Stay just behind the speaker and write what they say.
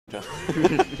All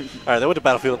right, they went to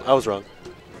Battlefield. I was wrong.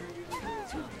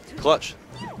 Clutch.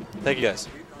 Thank you, guys.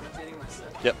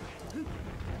 Yep.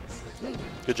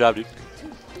 Good job, dude.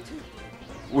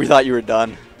 We thought you were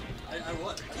done. I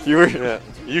was. You were. Yeah.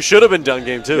 You should have been done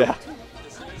game 2. Yeah.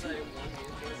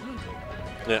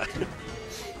 Yeah.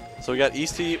 So we got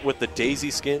Eastea with the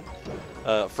Daisy skin.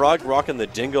 Frog rocking the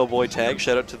Dingo Boy tag.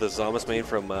 Shout out to the Zombus main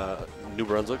from New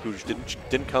Brunswick who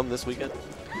didn't come this weekend.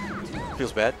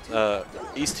 Feels bad.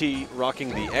 Eastea rocking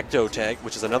the Ecto tag,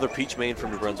 which is another Peach main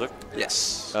from New Brunswick.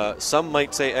 Yes. Some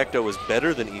might say Ecto is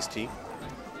better than Eastea,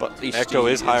 But Ecto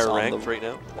is higher ranked right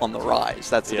now. On the rise.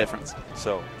 That's the difference.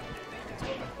 So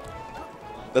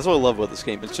That's what I love about this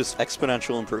game. It's just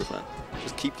exponential improvement.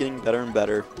 Just keep getting better and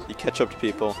better. You catch up to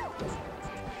people.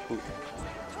 Ooh.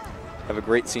 Have a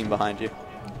great scene behind you.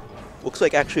 Looks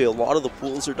like actually a lot of the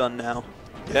pools are done now.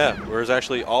 yeah, whereas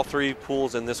actually all 3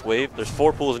 pools in this wave, there's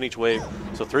 4 pools in each wave,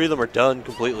 so 3 of them are done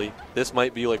completely. This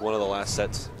might be like one of the last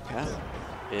sets Yeah.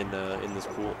 in this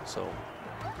pool. So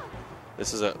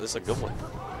this is a good one.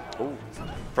 Oh,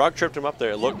 Frog tripped him up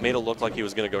there. It made it look like he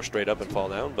was going to go straight up and fall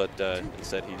down, but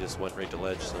instead he just went right to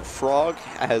ledge. So Frog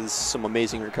has some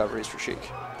amazing recoveries for Sheik.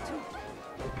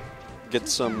 Get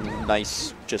some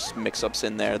nice just mix-ups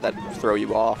in there that throw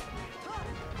you off.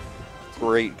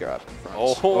 Great grab.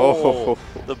 oh,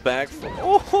 the back.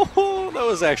 Oh, that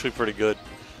was actually pretty good.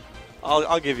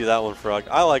 I'll give you that one, Frog.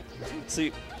 I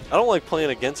don't like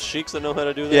playing against Sheiks that know how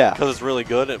to do that. Yeah. Because it's really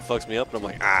good and it fucks me up, and I'm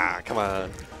like, come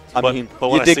on. I mean,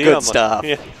 when you I did see good it, I'm stuff.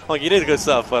 Like, yeah, like you did good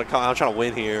stuff, but come on, I'm trying to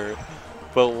win here.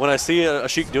 But when I see a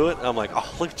Sheik do it, I'm like,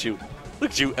 oh, look at you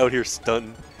out here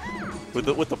stunting with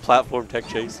the platform tech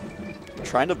chase.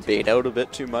 Trying to bait out a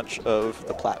bit too much of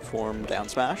the platform down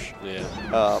smash.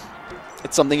 Yeah.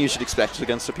 It's something you should expect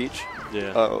against a Peach.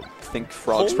 Yeah. I think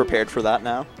Frog's prepared for that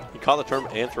now. He caught the turn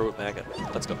and threw it back at him.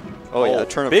 Let's go. Oh, yeah,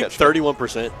 turnip big catch.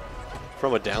 31%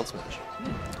 from a down smash.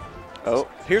 Oh,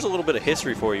 Here's a little bit of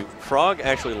history for you. Frog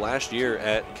actually last year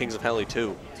at Kings of Hali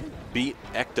 2 beat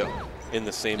Ecto in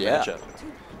the same matchup.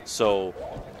 So,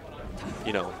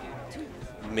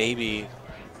 maybe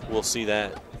we'll see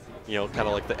that, kind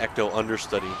of like the Ecto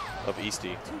understudy of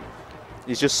Eastea.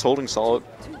 he's just holding solid.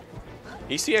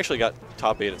 Eastea actually got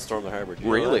top 8 at Storm the Harbor. Do you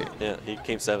know Really? that? Yeah, he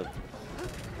came 7th,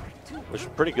 which is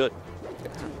pretty good.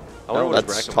 I No, wonder what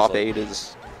his that's bracket top was like. 8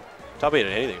 is Top 8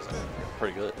 at anything is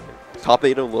pretty good. top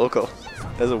 8 of local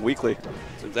as a weekly.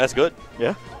 That's good.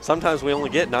 Yeah. Sometimes we only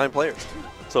get 9 players.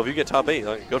 So if you get top 8,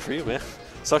 like, good for you, man.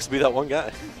 Sucks to be that one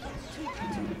guy.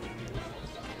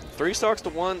 3 stocks to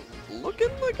 1. Looking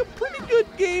like a pretty good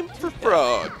game for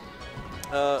Frog.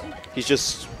 He's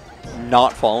just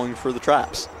not falling for the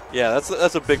traps. Yeah,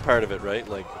 that's a big part of it, right?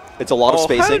 Like, It's a lot of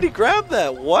spacing. How did he grab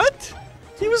that? What?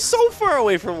 He was so far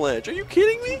away from ledge. Are you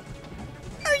kidding me?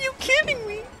 Are you kidding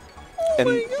me? Oh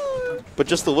my god. But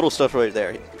just the little stuff right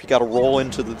there. You got to roll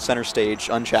into the center stage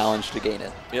unchallenged to gain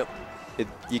it. Yep.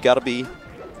 You got to be.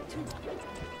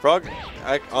 Frog,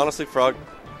 honestly, Frog,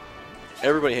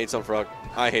 everybody hates on Frog.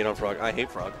 I hate on Frog. I hate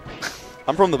Frog.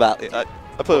 I'm from the valley.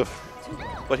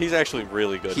 But he's actually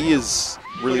really good. He is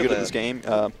really Look good at at this game.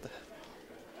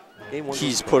 Game 1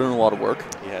 He's put in a lot of work.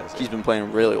 He has. He's been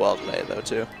playing really well today, though,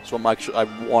 too. So I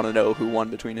want to know who won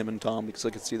between him and Tom because I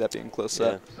could see that being close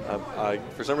set. Yeah.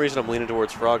 For some reason, I'm leaning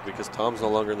towards Frog because Tom's no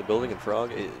longer in the building and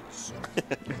Frog is.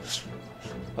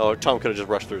 Oh, Tom could have just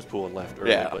rushed through his pool and left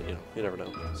early, Yeah. but you never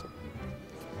know. So.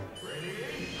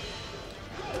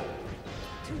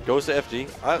 Goes to FD.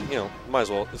 Might as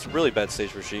well. It's a really bad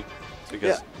stage for Sheik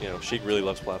because Sheik really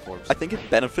loves platforms. I think it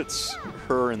benefits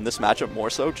her in this matchup more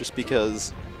so just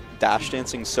because dash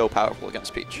dancing is so powerful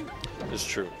against Peach. It's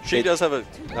true. She does have a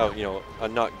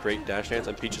not great dash dance,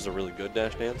 and Peach is a really good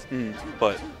dash dance.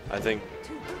 But I think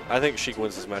Sheik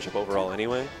wins this matchup overall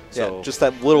anyway. So Yeah, just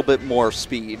that little bit more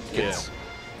speed. the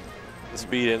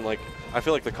speed and I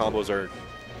feel like the combos are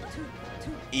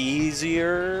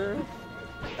easier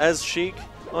as Sheik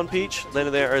on Peach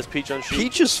than they are as Peach on Sheik.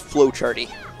 Peach is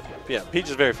flowcharty. Yeah, Peach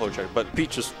is very flowchart, but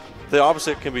Peach is the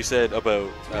opposite can be said about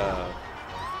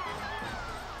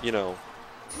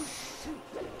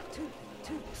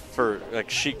for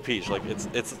Sheik Peach. Like it's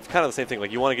kind of the same thing.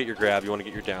 Like you want to get your grab, you want to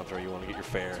get your down throw, you want to get your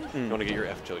fair, you want to get your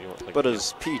F tilt. But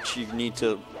as Peach, you need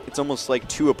to. It's almost like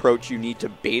to approach. You need to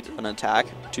bait an attack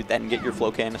to then get your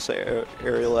flow canvas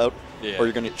aerial out, or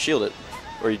you're going to shield it,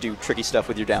 or you do tricky stuff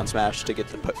with your down smash to get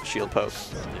the shield poke.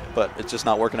 But it's just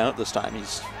not working out this time.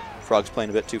 Frog's playing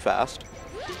a bit too fast.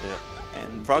 Yeah.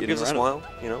 And Frog gives a smile.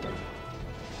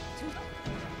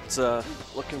 It's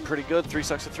looking pretty good. 3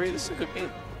 stocks to 3. This is a good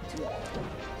game.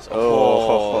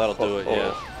 So, that'll do it.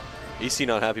 Yeah. Eastea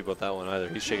not happy about that one either.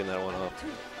 He's shaking that one off.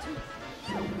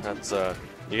 That's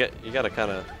you gotta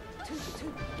kind of,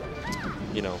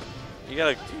 you know, you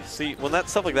gotta see when that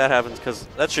stuff like that happens, because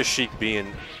that's just Sheik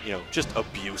being, you know, just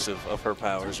abusive of her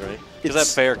powers, right? Because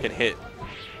that fair can hit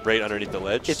right underneath the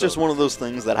ledge. It's just one of those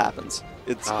things that happens.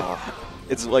 It's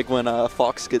it's like when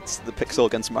Fox gets the pixel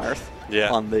against Marth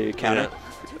on the counter.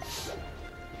 Yeah.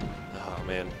 Oh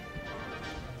man,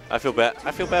 I feel bad.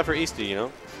 I feel bad for Eastea. You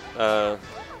know,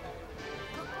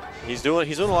 he's doing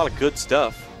a lot of good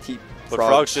stuff. But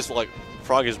Frog's just like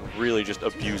is really just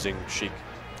abusing Sheik.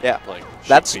 Yeah, like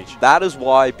that is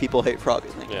why people hate Frog. I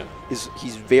think. Yeah,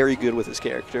 he's very good with his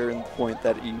character, and the point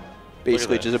that he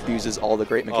basically just abuses all the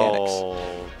great mechanics.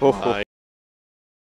 Oh.